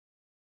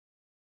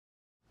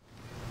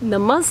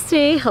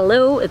Namaste,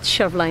 hello, it's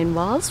Cheryllyne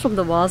Vaz from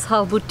the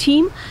Vaz+Harwood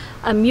Team.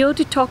 I'm here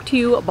to talk to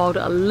you about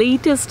our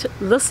latest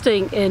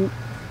listing in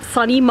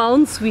sunny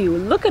Mounds View.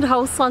 Look at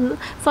how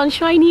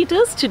sunshiny it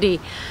is today.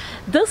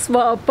 This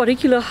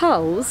particular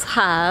house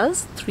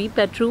has 3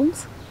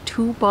 bedrooms,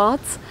 2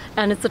 baths,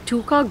 and it's a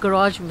 2-car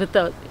garage with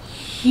a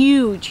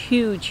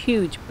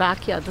huge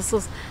backyard. This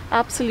is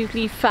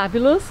absolutely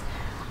fabulous.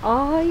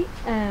 I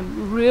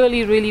am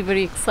really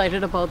very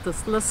excited about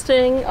this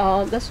listing.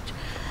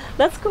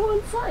 Let's go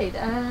inside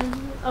and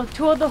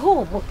tour the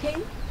home, okay?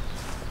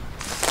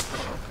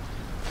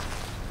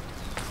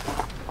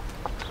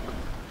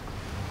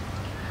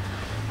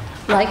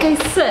 Like I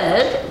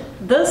said,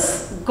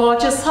 this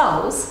gorgeous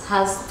house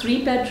has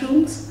 3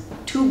 bedrooms,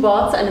 2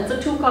 baths, and it's a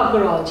 2-car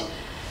garage.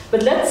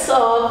 But let's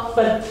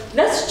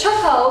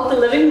check out the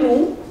living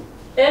room.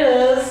 It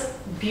is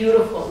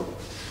beautiful.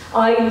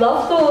 I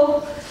love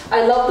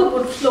the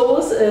wood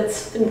floors.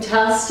 It's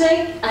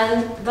fantastic,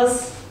 and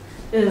this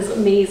is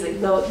amazing.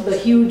 The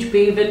huge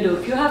bay window.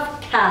 If you have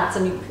cats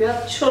and if you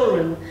have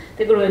children,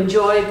 they're going to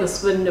enjoy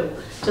this window.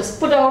 Just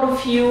put out a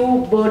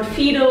few bird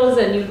feeders,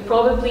 and you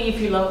probably,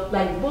 if you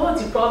like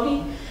birds, you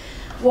probably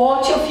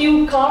watch a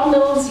few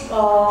cardinals,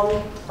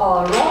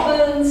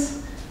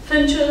 robins,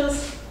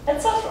 finches,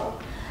 etc.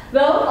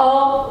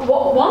 Well,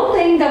 one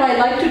thing that I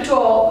like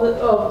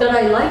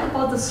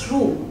about this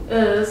room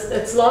is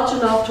it's large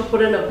enough to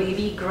put in a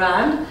baby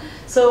grand.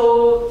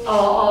 So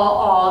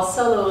our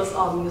sellers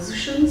are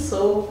musicians,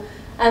 so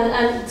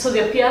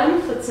their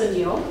piano fits in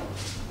here.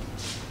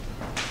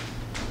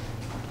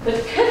 The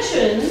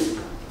kitchen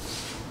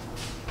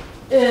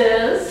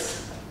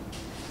is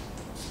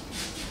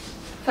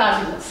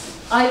fabulous.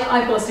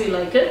 I personally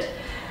like it.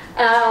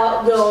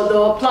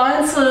 The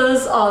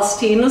appliances are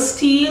stainless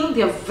steel.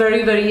 They are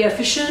very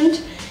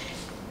efficient.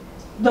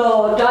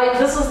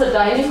 This is the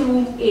dining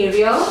room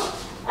area.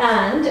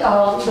 And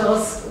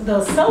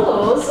the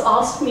sellers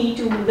asked me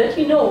to let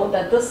you know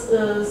that this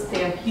is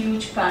their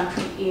huge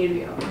pantry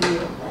area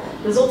here.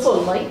 There's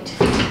also a light,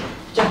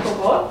 Jacob,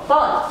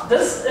 but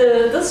this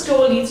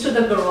door leads to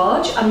the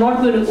garage. I'm not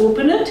going to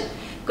open it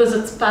because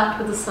it's packed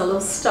with the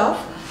seller's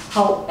stuff.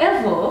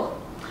 However,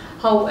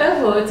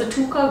 it's a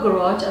 2-car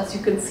garage, as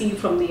you can see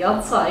from the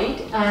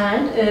outside,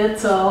 and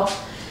it's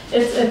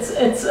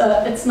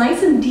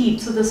nice and deep,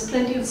 so there's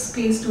plenty of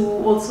space to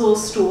also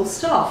store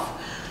stuff.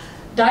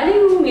 Dining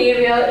room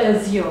area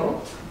is here,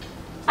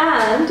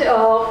 and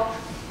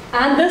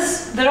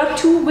there are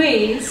 2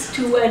 ways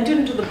to enter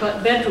into the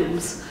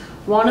bedrooms.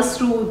 One is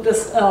through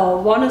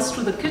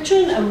the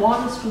kitchen, and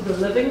one is through the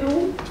living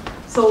room.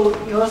 So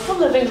here's the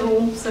living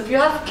room. So if you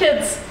have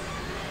kids,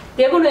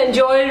 they're going to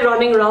enjoy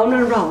running round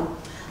and round.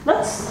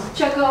 Let's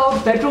check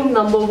out bedroom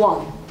number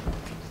 1.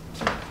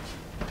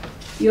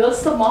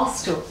 Here's the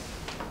master.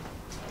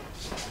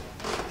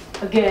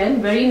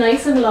 Again, very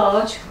nice and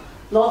large.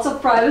 Lots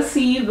of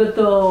privacy with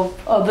the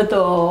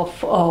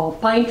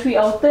pine tree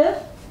out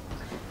there.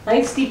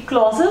 Nice deep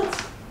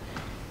closets.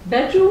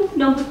 Bedroom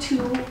number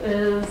 2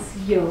 is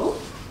here.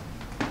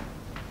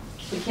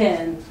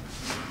 Again,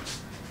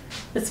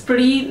 it's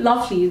pretty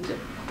lovely.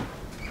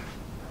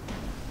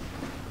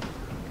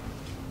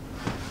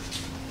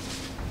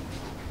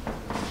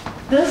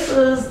 This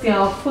is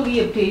their fully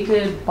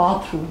updated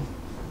bathroom.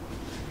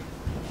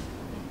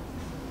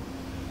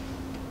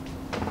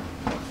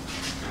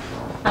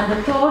 And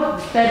the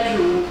 3rd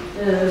bedroom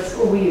is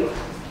over here.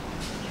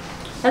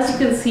 As you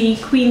can see,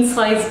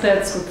 queen-size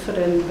beds would fit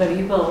in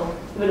very well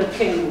with a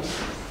king.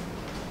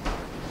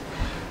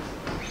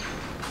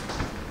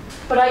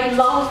 But I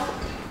love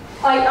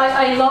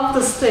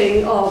this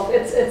thing of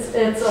it's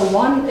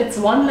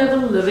one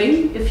level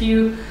living. If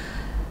you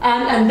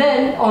and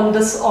then on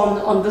this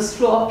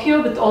floor up here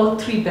with all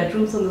 3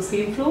 bedrooms on the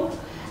same floor,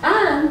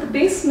 and the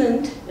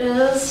basement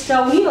is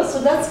down here. So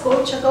let's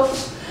go check out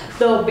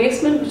the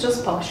basement, which is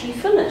partially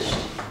finished.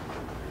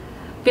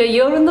 We are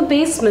here in the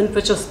basement,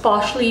 which is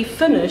partially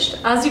finished.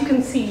 As you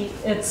can see,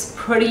 it's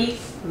pretty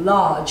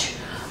large.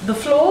 The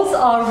floors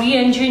are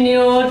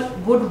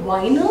re-engineered wood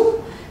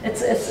vinyl.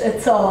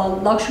 It's a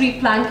luxury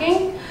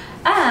planking,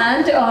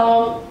 and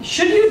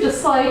should you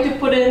decide to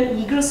put in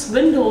egress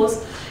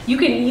windows, you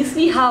can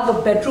easily have a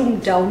bedroom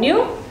down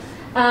here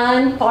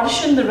and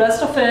partition the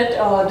rest of it,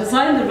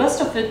 design the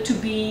rest of it to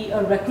be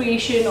a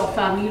recreation or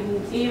family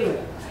room area.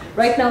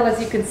 Right now, as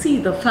you can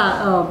see, the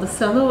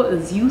seller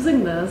is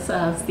using this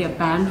as their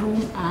band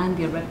room and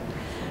their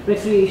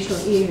recreational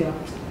area.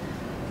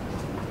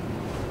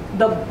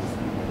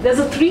 There's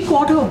a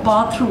 3/4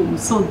 bathroom,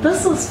 so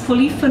this is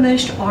fully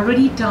finished,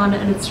 already done,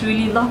 and it's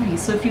really lovely.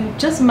 So if you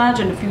just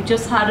imagine, if you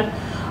just had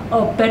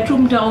a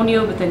bedroom down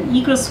here with an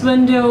egress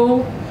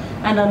window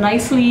and a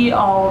nicely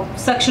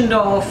sectioned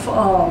off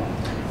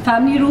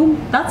family room,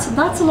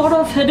 that's a lot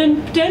of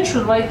hidden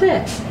potential right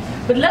there.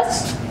 But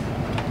let's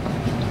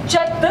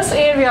check this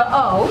area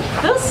out.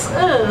 This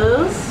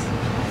is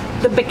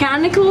the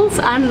mechanicals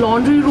and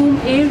laundry room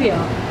area.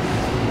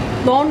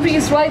 Laundry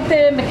is right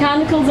there,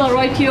 mechanicals are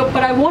right here,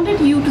 but I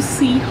wanted you to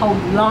see how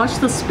large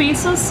the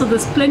space is. So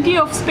there's plenty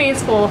of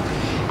space for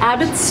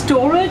added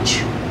storage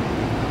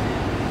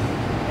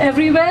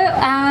everywhere,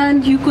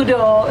 and you could,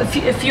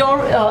 if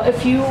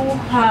you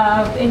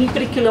have any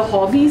particular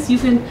hobbies, you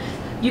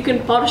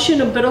can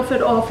partition a bit of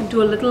it off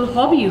into a little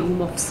hobby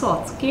room of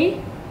sorts.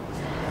 Okay.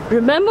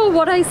 Remember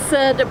what I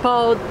said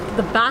about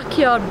the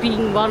backyard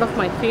being one of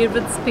my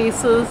favorite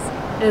spaces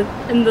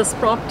in this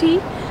property?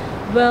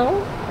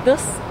 Well,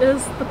 this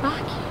is the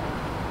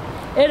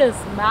backyard. It is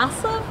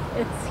massive.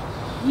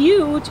 It's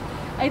huge.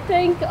 I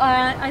think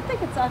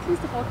it's at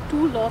least about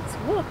 2 lots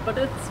worth, but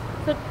it's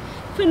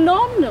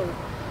phenomenal.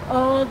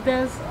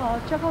 There's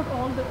check out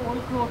all the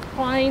old growth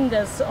pine.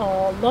 There's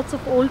lots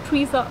of old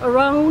trees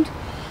around,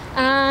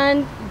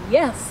 and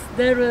yes,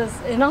 there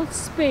is enough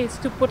space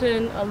to put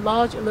in a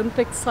large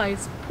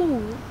Olympic-sized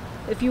pool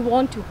if you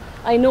want to.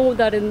 I know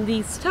that in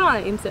these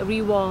times,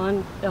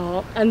 everyone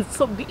and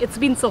so it's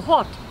been so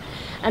hot,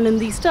 and in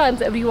these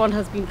times, everyone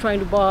has been trying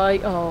to buy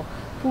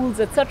pools,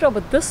 etc.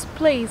 But this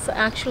place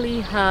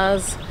actually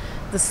has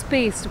the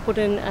space to put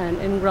in an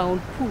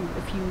in-ground pool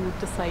if you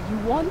decide you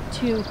want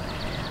to.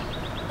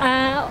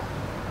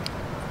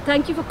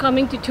 Thank you for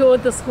coming to tour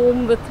this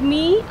home with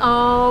me.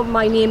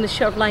 My name is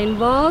Cheryllyne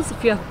Vaz.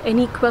 If you have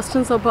any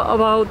questions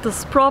about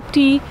this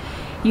property,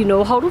 you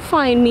know how to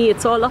find me.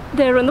 It's all up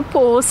there in the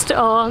post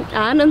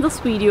and in this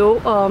video.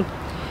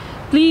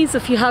 Please,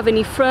 if you have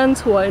any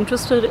friends who are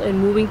interested in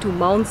moving to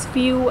Mounds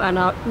View and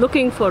are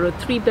looking for a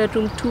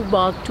 3-bedroom,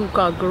 2-bath,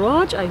 2-car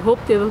garage, I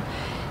hope they will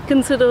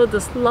consider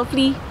this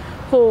lovely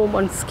home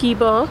on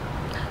Skiba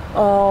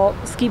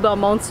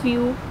Mounds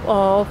View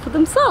for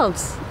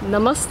themselves.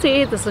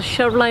 Namaste, this is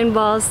Cheryllyne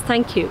Vaz.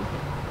 Thank you.